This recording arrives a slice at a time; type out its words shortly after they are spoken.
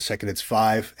Second it's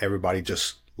 5, everybody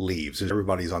just leaves.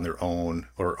 Everybody's on their own,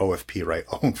 or OFP, right?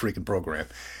 Own freaking program.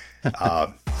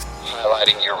 Uh,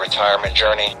 Highlighting your retirement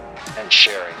journey and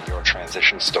sharing your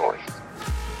transition story.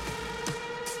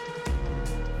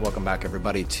 Welcome back,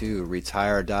 everybody, to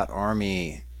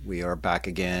Retire.Army. We are back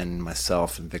again,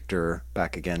 myself and Victor,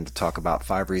 back again to talk about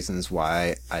 5 reasons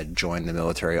why I joined the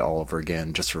military all over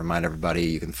again. Just to remind everybody,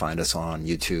 you can find us on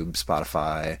YouTube,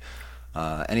 Spotify,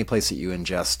 any place that you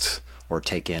ingest or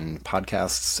take in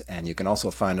podcasts. And you can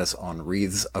also find us on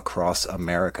Wreaths Across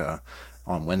America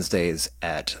on Wednesdays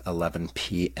at 11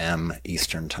 p.m.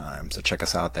 Eastern Time. So check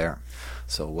us out there.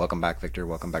 So welcome back, Victor.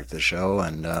 Welcome back to the show.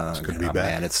 And it's good to be back.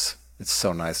 Man, it's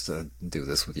so nice to do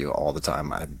this with you all the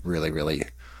time. I really...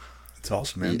 It's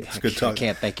awesome, man. It's good talk. I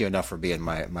can't thank you enough for being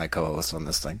my co-host on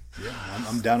this thing. Yeah,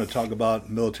 I'm down to talk about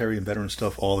military and veteran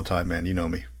stuff all the time, man. You know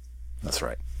me. That's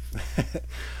right.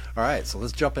 All right, so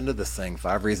let's jump into this thing.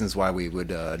 5 reasons why we would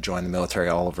join the military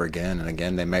all over again. And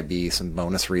again, there might be some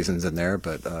bonus reasons in there,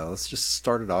 but let's just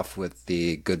start it off with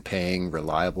the good-paying,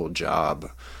 reliable job.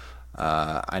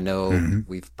 I know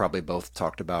we've probably both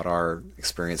talked about our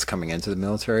experience coming into the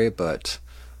military, but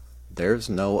there's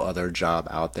no other job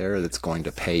out there that's going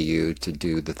to pay you to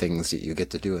do the things that you get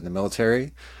to do in the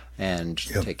military and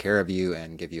take care of you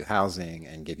and give you housing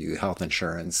and give you health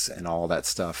insurance and all that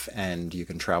stuff. And you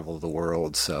can travel the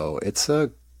world. So it's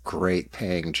a great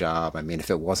paying job. I mean,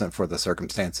 if it wasn't for the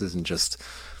circumstances and just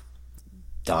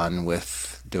done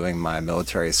with doing my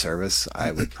military service,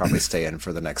 I would probably stay in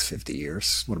for the next 50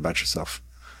 years. What about yourself?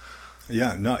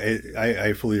 Yeah, no,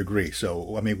 I fully agree.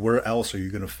 So, I mean, where else are you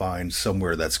going to find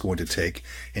somewhere that's going to take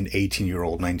an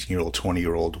 18-year-old, 19-year-old,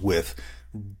 20-year-old with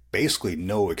basically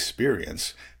no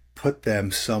experience, put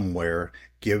them somewhere,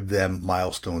 give them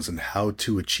milestones and how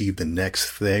to achieve the next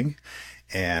thing,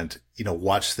 and, you know,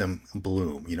 watch them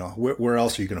bloom? You know, where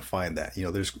else are you going to find that? You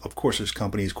know, of course, there's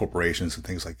companies, corporations, and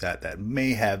things like that that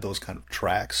may have those kind of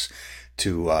tracks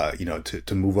to,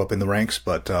 to move up in the ranks,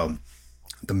 but,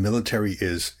 the military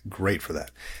is great for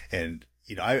that. And,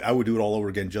 you know, I would do it all over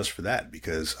again just for that,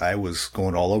 because I was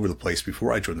going all over the place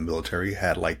before I joined the military,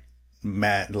 had like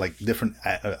different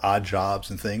odd jobs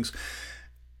and things.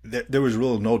 There was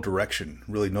really no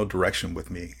direction with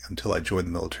me until I joined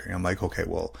the military. I'm like, okay,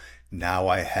 well, now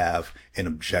I have an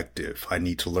objective. I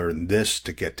need to learn this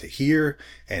to get to here,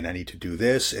 and I need to do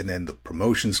this. And then the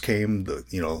promotions came,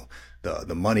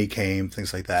 the money came,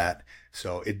 things like that.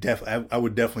 So I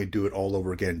would definitely do it all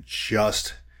over again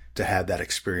just to have that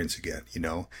experience again, you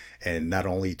know, and not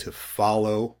only to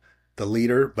follow the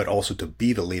leader, but also to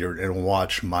be the leader and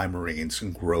watch my Marines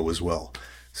grow as well.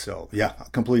 So yeah, I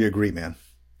completely agree, man.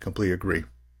 Completely agree.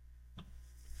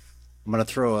 I'm going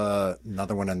to throw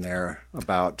another one in there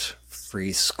about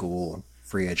free school,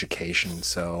 free education.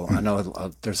 So I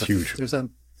know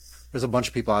there's a bunch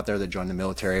of people out there that join the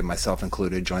military, myself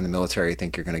included, join the military,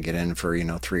 think you're going to get in for,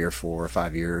 3 or 4 or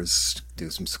 5 years, do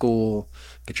some school,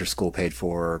 get your school paid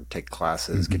for, take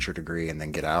classes, get your degree, and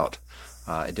then get out.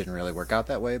 It didn't really work out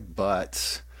that way,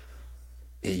 but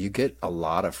you get a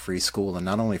lot of free school, and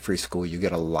not only free school, you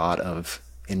get a lot of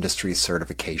industry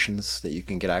certifications that you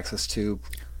can get access to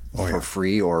for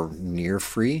free or near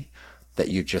free that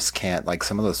you just can't, like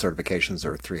some of those certifications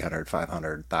are $300,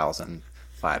 $500,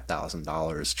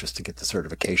 $5,000 just to get the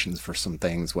certifications for some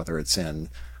things, whether it's in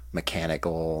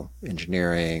mechanical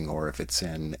engineering or if it's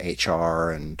in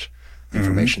HR and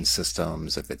information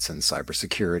systems, if it's in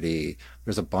cybersecurity.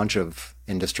 There's a bunch of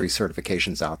industry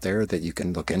certifications out there that you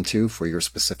can look into for your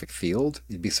specific field.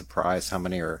 You'd be surprised how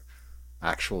many are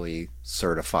actually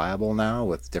certifiable now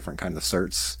with different kinds of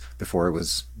certs. Before it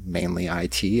was mainly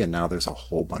IT, and now there's a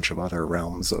whole bunch of other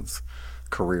realms of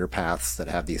career paths that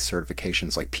have these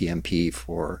certifications like PMP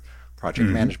for project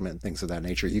management and things of that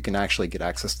nature. You can actually get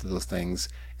access to those things,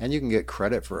 and you can get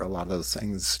credit for a lot of those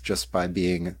things just by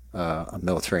being a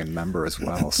military member as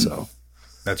well. So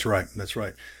That's right.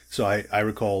 So I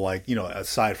recall, like,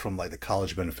 aside from like the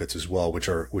college benefits as well, which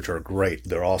are great.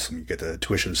 They're awesome. You get the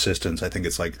tuition assistance. I think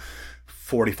it's like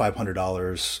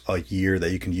 $4,500 a year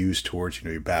that you can use towards,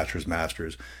 your bachelor's,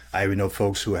 master's. I even know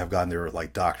folks who have gotten their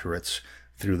like doctorates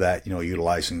through that,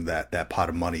 utilizing that pot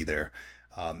of money there.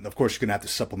 Of course, you're going to have to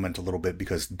supplement a little bit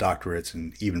because doctorates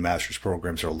and even master's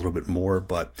programs are a little bit more,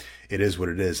 but it is what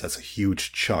it is. That's a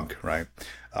huge chunk, right?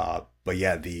 But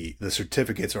yeah, the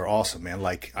certificates are awesome, man.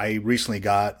 Like I recently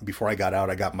before I got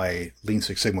out, I got my Lean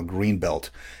Six Sigma green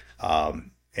belt.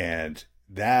 And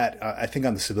that, I think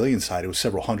on the civilian side, it was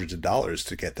several hundreds of dollars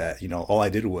to get that. All I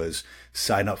did was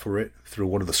sign up for it through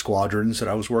one of the squadrons that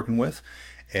I was working with.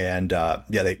 And,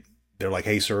 they're like,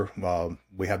 hey, sir,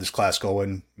 we have this class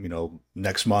going,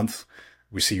 next month.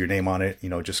 we see your name on it,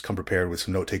 just come prepared with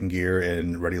some note-taking gear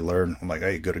and ready to learn. I'm like,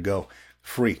 hey, good to go.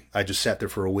 Free. I just sat there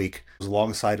for a week. I was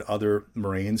alongside other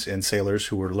Marines and sailors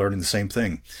who were learning the same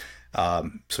thing.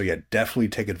 So yeah, definitely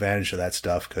take advantage of that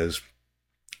stuff because,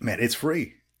 man, it's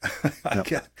free. I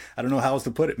don't know how else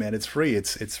to put it, man. It's free.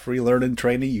 It's free learning,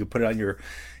 training. You put it on your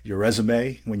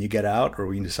resume when you get out or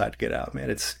when you decide to get out, man.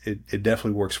 It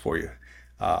definitely works for you.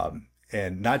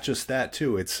 And not just that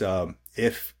too. It's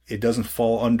if it doesn't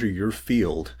fall under your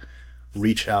field,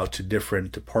 reach out to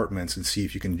different departments and see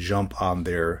if you can jump on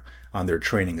their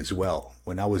training as well.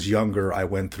 When I was younger, I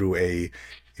went through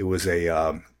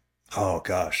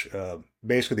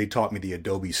basically they taught me the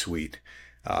Adobe suite.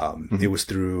 It was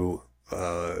through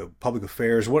public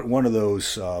affairs, one of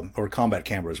those, or combat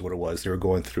cameras, what it was. They were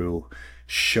going through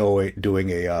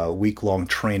doing a week-long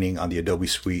training on the Adobe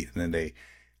suite, and then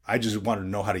I just wanted to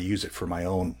know how to use it for my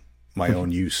own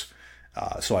use.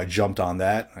 So I jumped on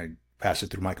that. I passed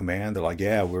it through my command. They're like,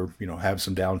 yeah, we're, having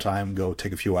some downtime. Go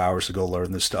take a few hours to go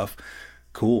learn this stuff.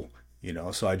 Cool.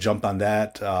 So I jumped on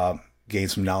that,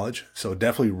 gained some knowledge. So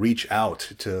definitely reach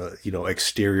out to,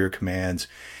 exterior commands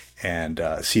and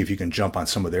see if you can jump on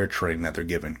some of their training that they're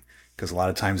giving. Because a lot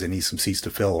of times they need some seats to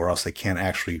fill or else they can't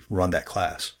actually run that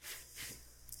class.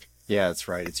 Yeah, that's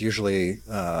right. It's usually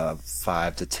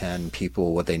 5 to 10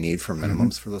 people what they need for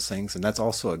minimums for those things. And that's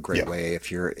also a great way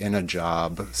if you're in a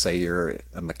job, say you're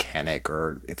a mechanic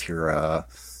or if you're a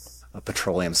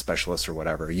petroleum specialist or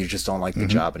whatever, you just don't like the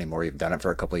job anymore. You've done it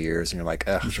for a couple of years and you're like,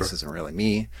 this isn't really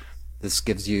me. This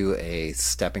gives you a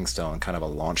stepping stone, kind of a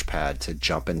launch pad to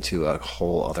jump into a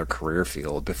whole other career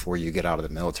field before you get out of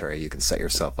the military. You can set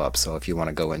yourself up. So if you want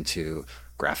to go into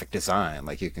graphic design,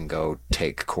 like you can go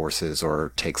take courses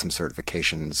or take some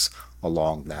certifications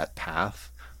along that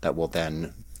path that will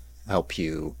then help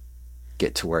you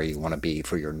get to where you want to be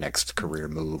for your next career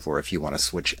move. Or if you want to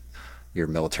switch your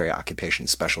military occupation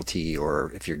specialty,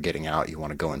 or if you're getting out, you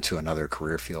want to go into another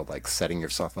career field, like setting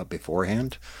yourself up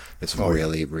beforehand. It's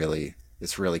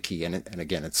it's really key. And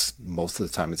again, it's most of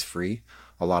the time it's free.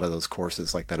 A lot of those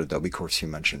courses, like that Adobe course you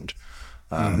mentioned,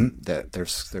 that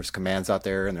there's commands out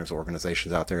there and there's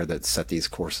organizations out there that set these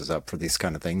courses up for these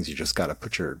kind of things. You just got to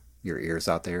put your ears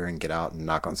out there and get out and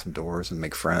knock on some doors and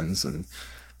make friends and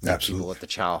meet people at the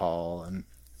chow hall and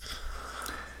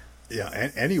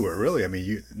anywhere really. I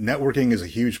mean, networking is a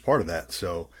huge part of that.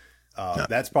 So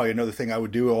that's probably another thing I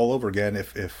would do all over again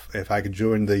if I could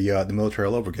join the military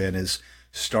all over again, is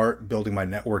start building my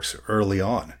networks early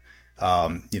on.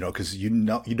 Because you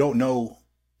don't know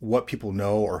what people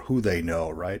know or who they know,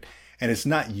 right? And it's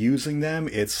not using them,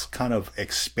 it's kind of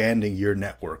expanding your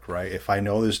network, right? If I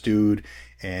know this dude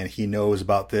and he knows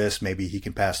about this, maybe he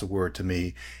can pass the word to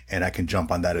me and I can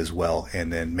jump on that as well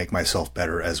and then make myself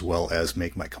better as well as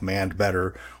make my command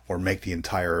better or make the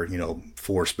entire,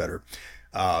 force better.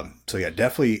 So yeah,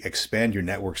 definitely expand your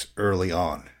networks early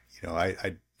on.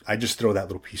 I just throw that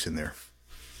little piece in there.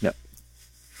 Yep.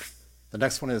 The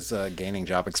next one is gaining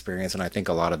job experience, and I think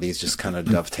a lot of these just kind of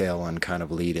dovetail and kind of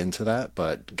lead into that.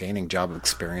 But gaining job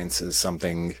experience is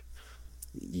something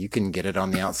you can get it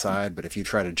on the outside, but if you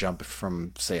try to jump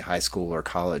from, say, high school or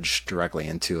college directly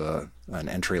into an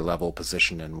entry-level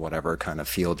position in whatever kind of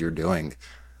field you're doing,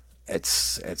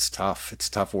 it's tough. It's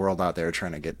a tough world out there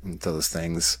trying to get into those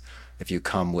things. If you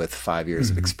come with 5 years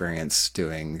of experience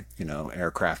doing,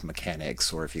 aircraft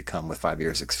mechanics, or if you come with 5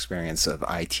 years experience of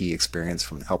IT experience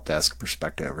from the help desk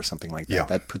perspective or something like that,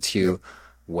 that puts you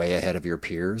way ahead of your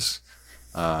peers.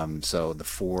 So the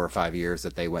 4 or 5 years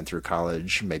that they went through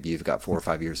college, maybe you've got 4 or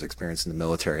 5 years experience in the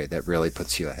military, that really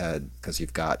puts you ahead because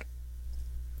you've got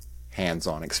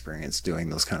hands-on experience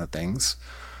doing those kind of things.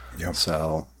 Yeah.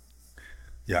 So.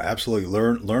 Yeah, absolutely.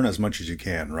 Learn as much as you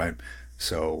can, right?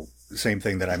 So same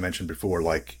thing that I mentioned before,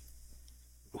 like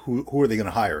who are they going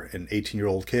to hire? An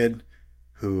 18-year-old kid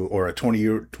or a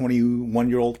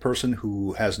 21-year-old person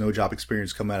who has no job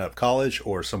experience coming out of college,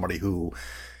 or somebody who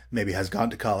maybe has gone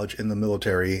to college in the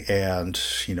military and,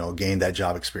 gained that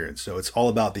job experience. So it's all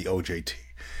about the OJT,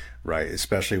 right?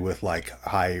 Especially with like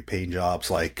high paying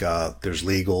jobs, like there's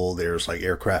legal, there's like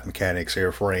aircraft mechanics,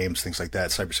 airframes, things like that,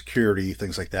 cybersecurity,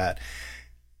 things like that.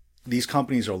 These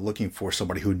companies are looking for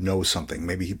somebody who knows something.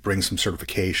 Maybe he brings some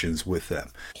certifications with them,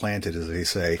 planted, as they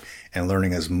say, and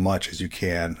learning as much as you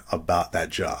can about that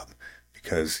job,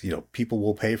 because, people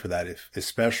will pay for that,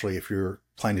 especially if you're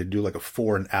planning to do like a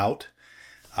 4 and out,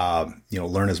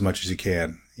 learn as much as you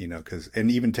can,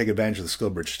 and even take advantage of the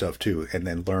SkillBridge stuff too, and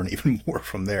then learn even more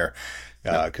from there,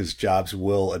 because jobs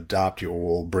will adopt you or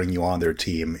will bring you on their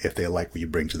team if they like what you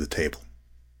bring to the table.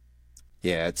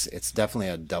 Yeah, it's definitely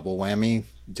a double whammy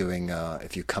doing,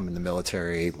 if you come in the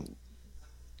military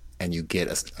and you get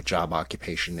a job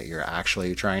occupation that you're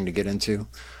actually trying to get into.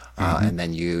 And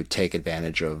then you take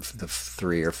advantage of the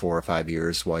 3 or 4 or 5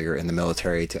 years while you're in the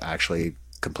military to actually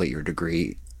complete your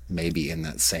degree, maybe in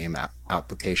that same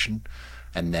application.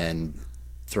 And then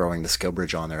throwing the skill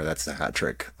bridge on there, that's the hat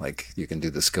trick. Like, you can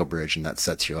do the skill bridge and that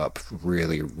sets you up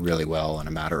really, really well in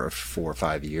a matter of 4 or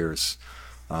 5 years.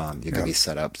 You can be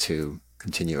set up to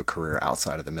continue a career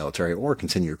outside of the military or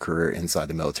continue a career inside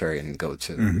the military and go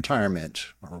to retirement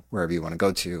or wherever you want to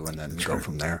go to, and then go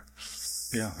from there.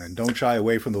 Yeah, and don't shy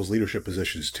away from those leadership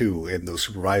positions too, and those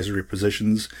supervisory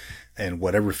positions, and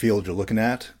whatever field you're looking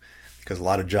at, because a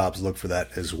lot of jobs look for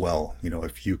that as well. You know,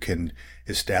 if you can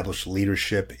establish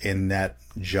leadership in that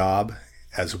job,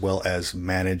 as well as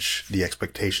manage the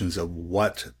expectations of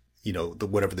what, you know,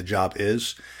 whatever the job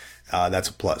is, that's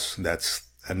a plus. That's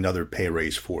another pay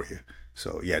raise for you.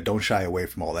 So yeah, don't shy away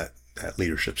from all that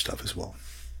leadership stuff as well.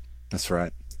 That's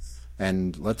right.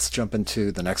 And let's jump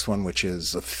into the next one, which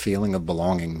is a feeling of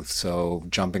belonging. So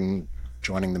joining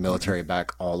the military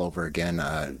back all over again,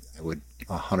 I would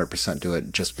 100% do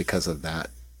it just because of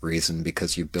that reason,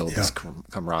 because you build this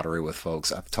camaraderie with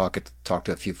folks. I've talked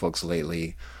to a few folks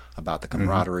lately about the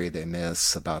camaraderie they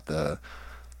miss, about the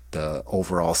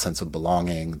overall sense of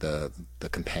belonging, the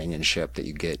companionship that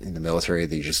you get in the military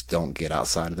that you just don't get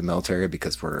outside of the military,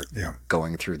 because we're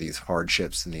going through these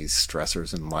hardships and these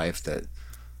stressors in life that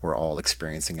we're all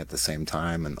experiencing at the same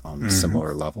time and on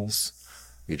similar levels.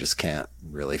 You just can't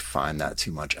really find that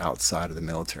too much outside of the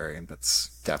military, and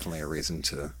that's definitely a reason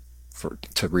to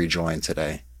rejoin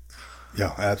today.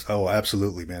 Yeah,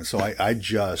 absolutely, man. So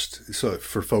so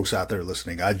for folks out there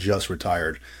listening, I just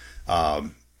retired.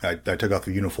 I took off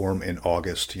the uniform in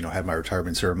August, you know, had my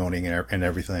retirement ceremony and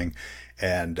everything.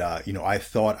 And, you know, I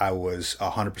thought I was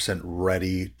 100%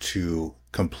 ready to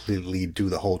completely do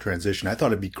the whole transition. I thought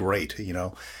it'd be great, you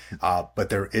know, but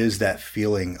there is that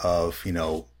feeling of, you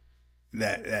know,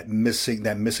 that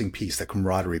missing piece, that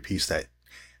camaraderie piece that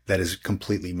is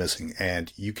completely missing,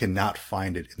 and you cannot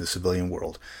find it in the civilian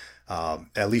world.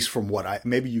 At least from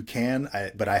maybe you can,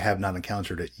 but I have not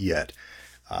encountered it yet.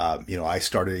 You know, I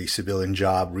started a civilian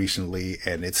job recently,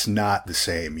 and it's not the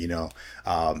same, you know.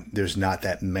 There's not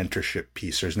that mentorship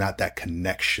piece. There's not that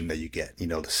connection that you get. You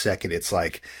know, the second it's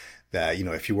like that, you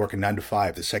know, if you work a 9 to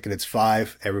 5, the second it's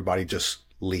 5, everybody just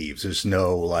leaves. There's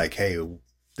no like, hey,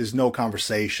 there's no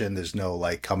conversation. There's no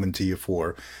like coming to you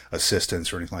for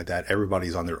assistance or anything like that.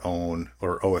 Everybody's on their own,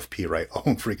 or OFP, right?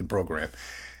 Own freaking program.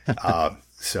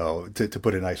 So to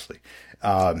put it nicely.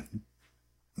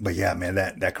 But yeah, man,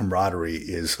 that camaraderie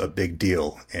is a big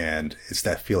deal. And it's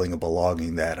that feeling of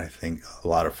belonging that I think a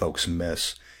lot of folks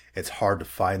miss. It's hard to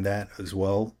find that as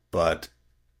well, but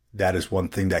that is one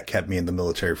thing that kept me in the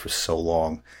military for so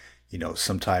long. You know,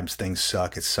 sometimes things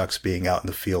suck. It sucks being out in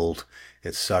the field.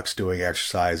 It sucks doing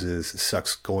exercises. It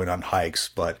sucks going on hikes,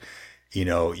 but you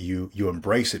know, you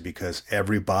embrace it because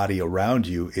everybody around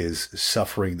you is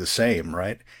suffering the same,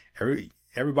 right?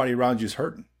 Everybody around you is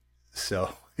hurting.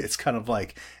 So it's kind of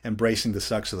like embracing the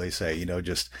suck, so they say, you know,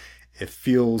 just,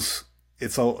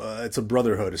 it's a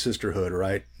brotherhood, a sisterhood,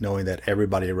 right? Knowing that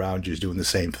everybody around you is doing the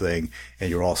same thing and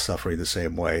you're all suffering the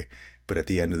same way. But at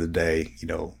the end of the day, you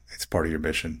know, it's part of your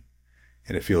mission,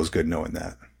 and it feels good knowing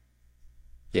that.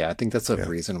 Yeah, I think that's a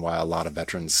reason why a lot of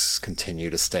veterans continue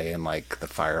to stay in like the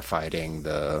firefighting,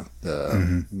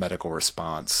 the medical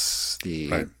response,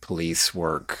 the police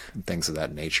work, things of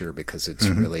that nature, because it's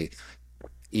really,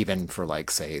 even for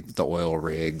like, say, the oil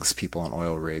rigs, people on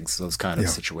oil rigs, those kind of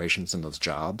situations and those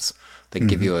jobs, they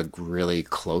give you a really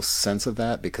close sense of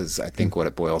that, because I think what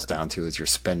it boils down to is you're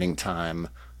spending time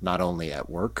not only at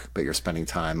work, but you're spending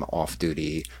time off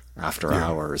duty after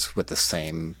hours with the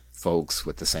same folks,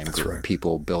 with the same group of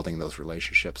people, building those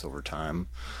relationships over time.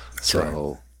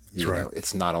 So you know,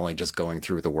 it's not only just going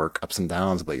through the work ups and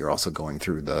downs, but you're also going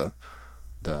through the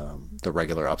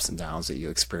regular ups and downs that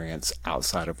you experience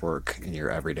outside of work in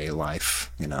your everyday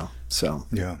life, you know. So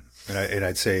yeah, and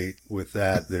I'd say with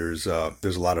that, there's a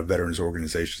lot of veterans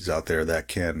organizations out there that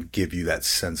can give you that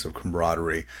sense of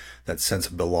camaraderie, that sense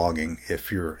of belonging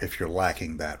if you're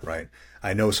lacking that, right?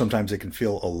 I know sometimes it can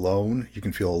feel alone. You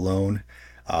can feel alone.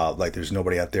 Like there's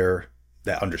nobody out there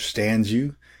that understands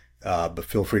you, but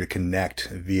feel free to connect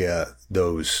via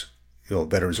those, you know,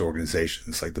 veterans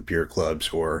organizations like the beer clubs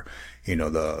or, you know,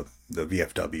 the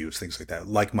VFWs, things like that,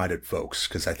 like-minded folks.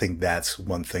 Cause I think that's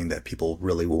one thing that people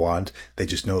really want. They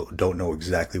just don't know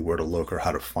exactly where to look or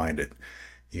how to find it,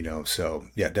 you know? So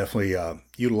yeah, definitely,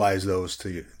 utilize those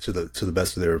to the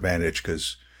best of their advantage.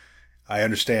 Cause I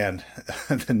understand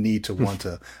the need to want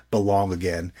to belong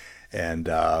again. And,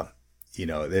 you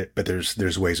know, but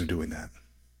there's ways of doing that.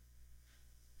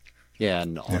 Yeah,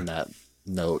 and on that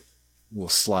note, we'll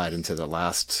slide into the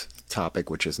last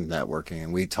topic, which is networking.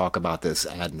 And we talk about this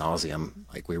ad nauseum,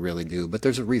 like we really do, but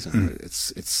there's a reason.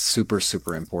 It's super,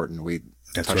 super important. We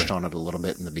touched on it a little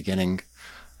bit in the beginning,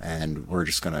 and we're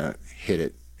just going to hit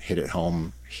it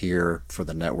home here for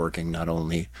the networking, not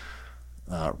only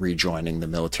rejoining the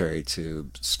military to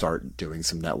start doing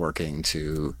some networking,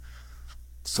 to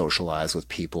socialize with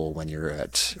people when you're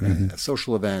at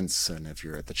social events, and if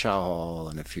you're at the chow hall,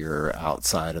 and if you're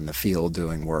outside in the field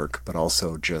doing work, but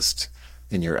also just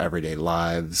in your everyday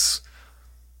lives.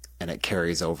 And it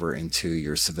carries over into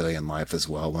your civilian life as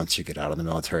well once you get out of the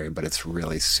military. But it's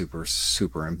really super,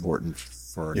 super important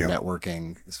for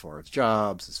networking, as far as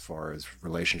jobs, as far as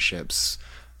relationships,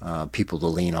 people to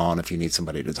lean on if you need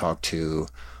somebody to talk to,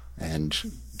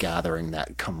 and gathering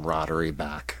that camaraderie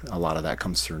back. A lot of that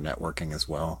comes through networking as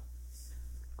well.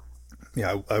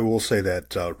 Yeah, I will say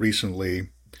that recently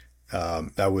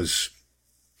I was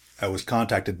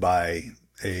contacted by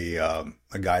a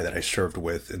guy that I served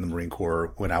with in the Marine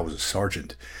Corps when I was a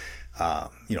sergeant,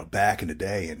 back in the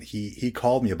day. And he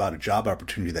called me about a job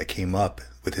opportunity that came up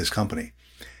with his company.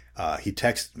 He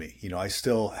texted me, I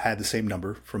still had the same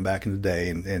number from back in the day,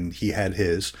 and he had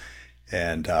his.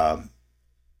 And,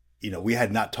 we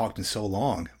had not talked in so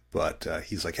long, but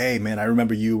he's like, hey, man, I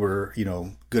remember you were,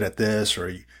 good at this,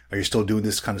 or are you still doing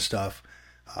this kind of stuff?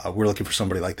 We're looking for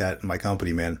somebody like that in my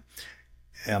company, man.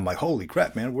 And I'm like, holy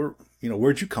crap, man,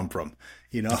 where'd you come from?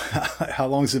 How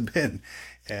long's it been?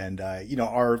 And,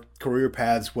 our career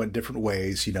paths went different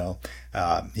ways. He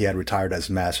had retired as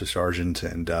a master sergeant,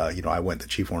 and, I went the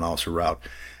chief warrant officer route.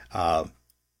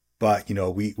 But,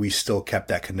 we still kept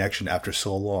that connection after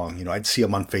so long. I'd see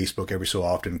him on Facebook every so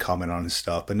often, comment on his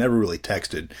stuff, but never really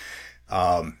texted.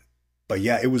 But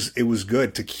yeah, it was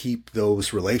good to keep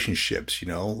those relationships,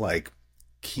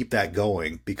 keep that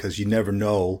going, because you never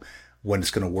know when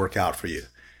it's going to work out for you.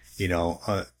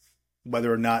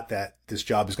 Whether or not that this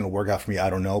job is going to work out for me,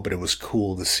 I don't know, but it was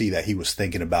cool to see that he was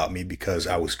thinking about me because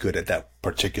I was good at that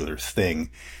particular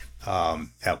thing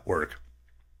at work.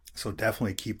 So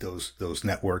definitely keep those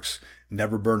networks.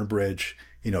 Never burn a bridge.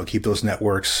 Keep those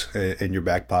networks in your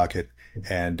back pocket,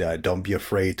 and don't be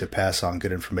afraid to pass on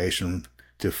good information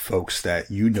to folks that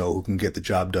who can get the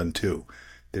job done too.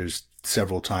 There's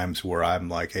several times where I'm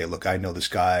like, hey, look, I know this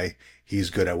guy.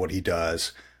 He's good at what he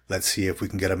does. Let's see if we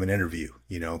can get him an interview,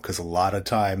 because a lot of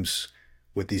times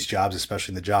with these jobs,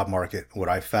 especially in the job market, what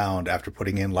I found after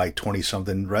putting in like 20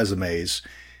 something resumes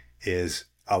is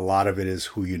a lot of it is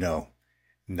who you know,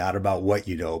 not about what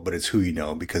you know, but it's who you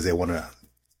know, because they want to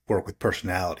work with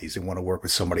personalities. They want to work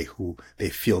with somebody who they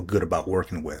feel good about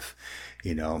working with,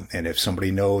 and if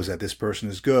somebody knows that this person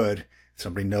is good,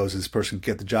 somebody knows this person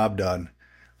can get the job done,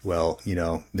 well,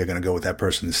 they're going to go with that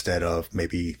person instead of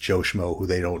maybe Joe Schmo who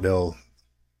they don't know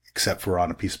except for on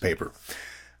a piece of paper.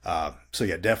 So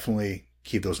yeah, definitely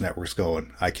keep those networks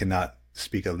going. I cannot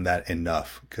speak on that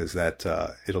enough, because that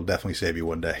it'll definitely save you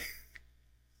one day.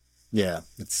 Yeah,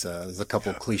 it's there's a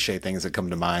couple cliche things that come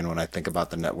to mind when I think about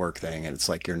the network thing, and it's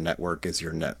like your network is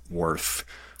your net worth,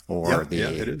 or it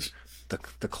is.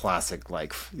 The classic,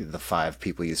 like the 5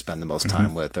 people you spend the most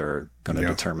time with are going to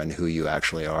determine who you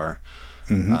actually are.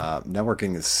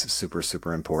 Networking is super,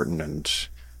 super important, and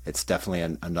it's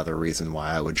definitely another reason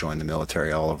why I would join the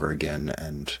military all over again.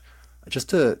 And just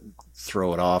to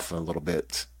throw it off a little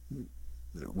bit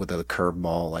with a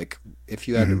curveball, like if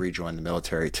you had to rejoin the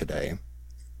military today,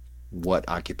 what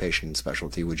occupation and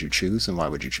specialty would you choose, and why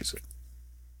would you choose it?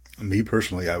 Me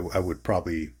personally, I would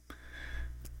probably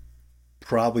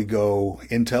go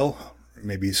Intel,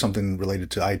 maybe something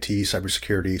related to IT,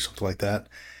 cybersecurity, something like that.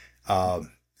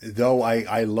 Though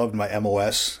I loved my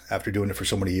MOS after doing it for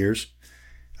so many years.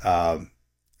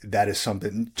 That is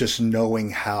something, just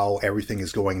knowing how everything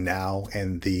is going now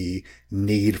and the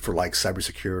need for like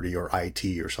cybersecurity or IT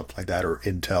or something like that, or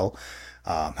Intel,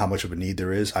 how much of a need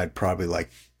there is, I'd probably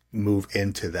like move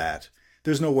into that.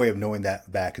 There's no way of knowing that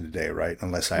back in the day, right?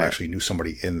 Unless I actually knew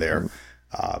somebody in there.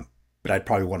 But I'd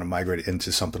probably want to migrate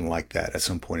into something like that at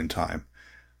some point in time,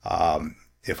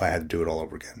 if I had to do it all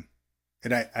over again.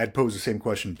 And I'd pose the same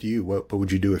question to you. What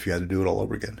would you do if you had to do it all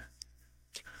over again?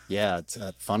 Yeah, it's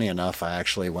funny enough, I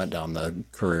actually went down the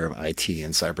career of IT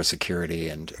and cybersecurity,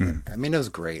 and I mean, it was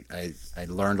great. I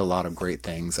learned a lot of great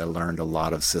things. I learned a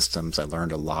lot of systems. I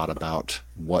learned a lot about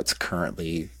what's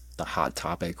currently the hot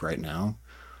topic right now.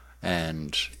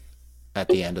 And at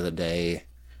the end of the day,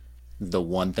 the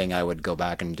one thing I would go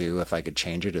back and do if I could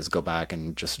change it is go back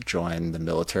and just join the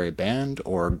military band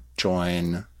or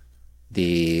join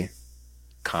the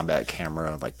combat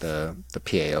camera, like the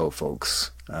PAO folks,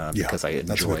 because I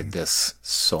enjoyed this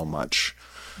so much.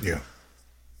 Yeah.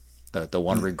 the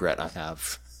one regret I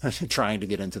have trying to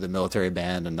get into the military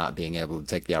band and not being able to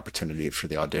take the opportunity for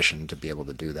the audition to be able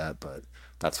to do that. But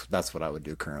that's what I would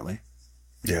do currently.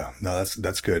 Yeah, no,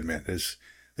 that's good, man. There's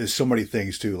so many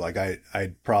things too. Like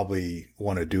I'd probably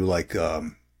want to do like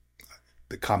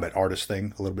the combat artist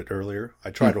thing a little bit earlier.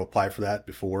 I tried to apply for that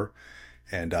before,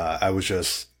 and I was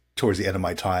just towards the end of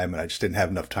my time, and I just didn't have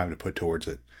enough time to put towards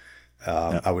it.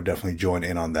 I would definitely join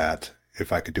in on that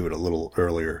if I could do it a little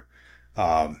earlier.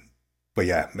 But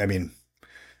yeah, I mean,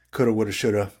 coulda, woulda,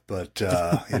 shoulda, but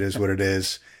it is what it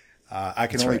is. I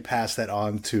can only pass that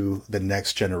on to the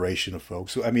next generation of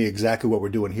folks. So, I mean, exactly what we're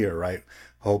doing here, right?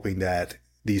 Hoping that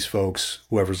these folks,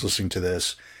 whoever's listening to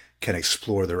this, can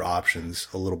explore their options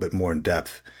a little bit more in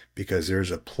depth, because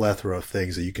there's a plethora of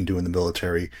things that you can do in the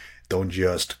military. Don't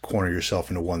just corner yourself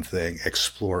into one thing.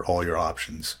 Explore all your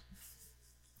options.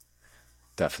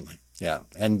 Definitely. Yeah.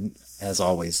 And as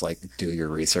always, like, do your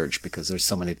research, because there's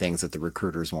so many things that the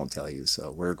recruiters won't tell you.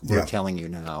 So we're telling you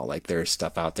now, like, there's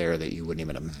stuff out there that you wouldn't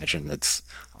even imagine. It's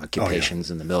occupations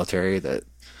in the military that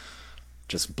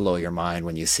just blow your mind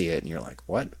when you see it and you're like,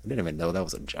 what? I didn't even know that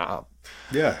was a job.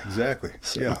 Yeah, exactly.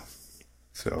 So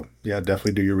yeah,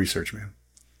 definitely do your research, man.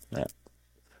 Yeah.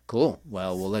 Cool.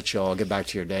 Well, we'll let you all get back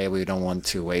to your day. We don't want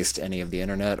to waste any of the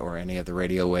internet or any of the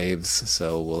radio waves,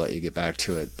 so we'll let you get back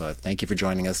to it. But thank you for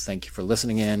joining us. Thank you for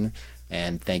listening in,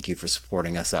 and thank you for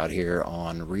supporting us out here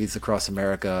on Reads Across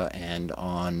America and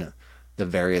on the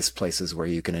various places where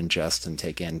you can ingest and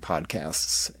take in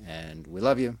podcasts. And we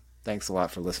love you. Thanks a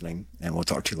lot for listening, and we'll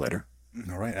talk to you later.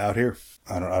 All right, out here.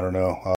 I don't know.